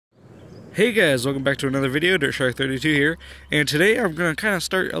Hey guys, welcome back to another video. DirtShark32 here, and today I'm going to kind of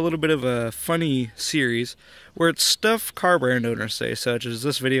start a little bit of a funny series where it's stuff car brand owners say, such as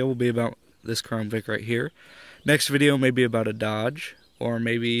this video will be about this Crown Vic right here. Next video may be about a Dodge, or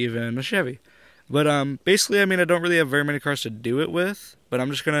maybe even a Chevy. But basically, I don't really have very many cars to do it with, but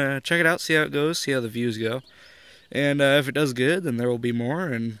I'm just going to check it out, see how it goes, see how the views go. And if it does good, then there will be more,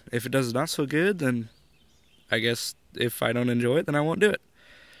 and if it does not so good, then I guess if I don't enjoy it, then I won't do it.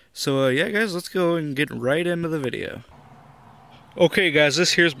 So yeah guys, let's go and get right into the video. Okay guys,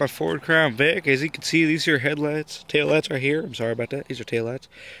 this here's my Ford Crown Vic. As you can see, these are headlights, taillights right here. I'm sorry about that. These are taillights.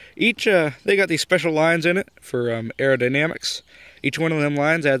 Each, they got these special lines in it for aerodynamics. Each one of them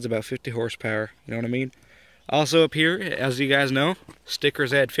lines adds about 50 horsepower, you know what I mean? Also up here, as you guys know,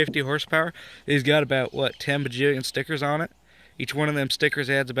 stickers add 50 horsepower. These got about, 10 bajillion stickers on it. Each one of them stickers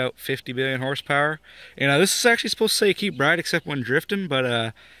adds about 50 billion horsepower. And this is actually supposed to say keep bright except when drifting,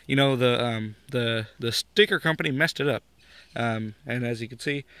 but you know, the sticker company messed it up. And as you can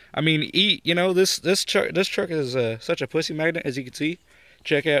see, you know, this truck is such a pussy magnet. As you can see,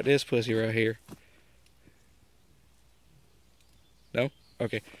 check out this pussy right here. No?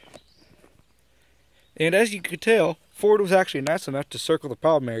 Okay. And as you could tell, Ford was actually nice enough to circle the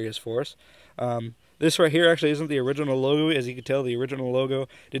problem areas for us. This right here actually isn't the original logo. As you can tell, the original logo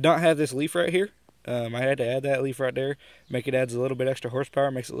did not have this leaf right here. I had to add that leaf right there, make it adds a little bit extra horsepower,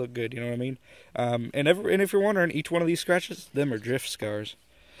 makes it look good, you know what I mean? And if you're wondering, each one of these scratches, them are drift scars.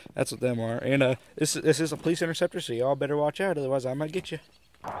 That's what them are. And this is a police interceptor, so y'all better watch out, otherwise I might get you.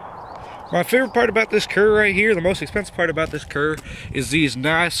 My favorite part about this Cur right here, the most expensive part about this Cur, is these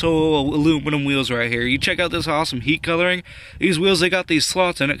nice old aluminum wheels right here. You check out this awesome heat coloring. These wheels, they got these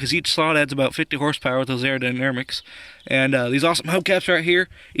slots in it, because each slot adds about 50 horsepower with those aerodynamics. And these awesome hubcaps right here,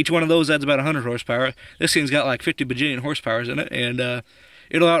 each one of those adds about 100 horsepower. This thing's got like 50 bajillion horsepowers in it, and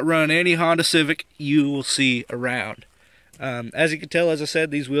it'll outrun any Honda Civic you will see around. As you can tell, as I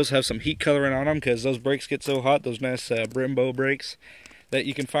said, these wheels have some heat coloring on them, because those brakes get so hot, those nice Brembo brakes, that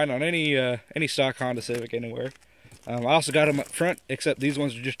you can find on any stock Honda Civic anywhere. I also got them up front, except these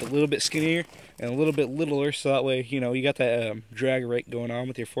ones are just a little bit skinnier and a little bit littler, so that way, you know, you got that drag rate going on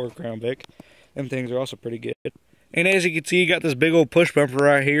with your Ford Crown Vic. Them things are also pretty good. And as you can see, you got this big old push bumper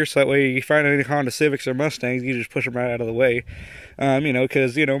right here, so that way you find any Honda Civics or Mustangs, you just push them right out of the way. You know,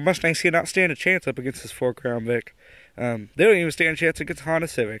 because, you know, Mustangs cannot stand a chance up against this Ford Crown Vic. They don't even stand a chance against Honda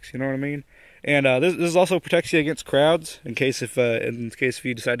Civics, you know what I mean? And this also protects you against crowds in case if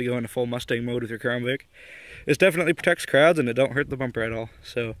you decide to go into full Mustang mode with your Crown Vic. This definitely protects crowds, and it don't hurt the bumper at all.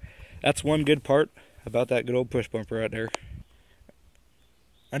 So that's one good part about that good old push bumper right there.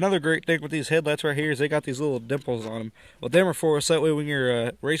 Another great thing with these headlights right here is they got these little dimples on them. Well, them are for us, that way when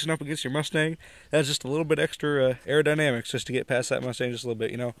you're racing up against your Mustang, that's just a little bit extra aerodynamics just to get past that Mustang just a little bit,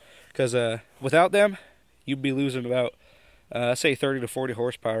 you know. Because without them, you'd be losing about say 30 to 40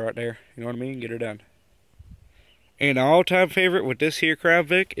 horsepower right there. You know what I mean? Get her done. And an all-time favorite with this here Crown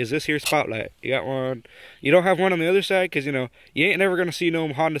Vic is this here spotlight. You got one. You don't have one on the other side because, you know, you ain't never going to see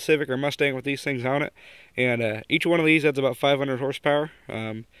no Honda Civic or Mustang with these things on it. And each one of these adds about 500 horsepower.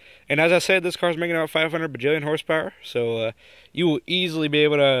 And as I said, this car's making about 500 bajillion horsepower. So you will easily be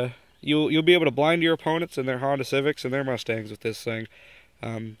able to, you'll be able to blind your opponents in their Honda Civics and their Mustangs with this thing.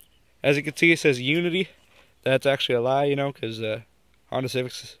 As you can see, it says Unity. That's actually a lie, you know, because Honda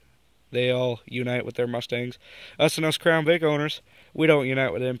Civics, they all unite with their Mustangs. Us and us Crown Vic owners, we don't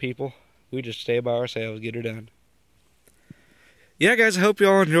unite with them people. We just stay by ourselves, get her done. Yeah, guys, I hope you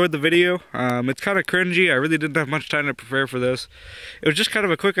all enjoyed the video. It's kind of cringy. I really didn't have much time to prepare for this. It was just kind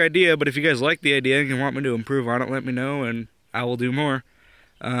of a quick idea, but if you guys like the idea and you want me to improve on it, let me know, and I will do more.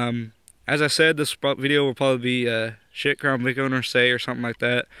 As I said, this video will probably be shit Crown Vic owners say or something like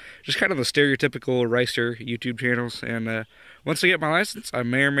that. Just kind of the stereotypical racer YouTube channels. And once I get my license, I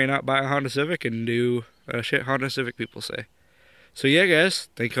may or may not buy a Honda Civic and do shit Honda Civic people say. So yeah, guys,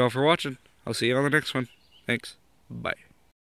 thank you all for watching. I'll see you on the next one. Thanks. Bye.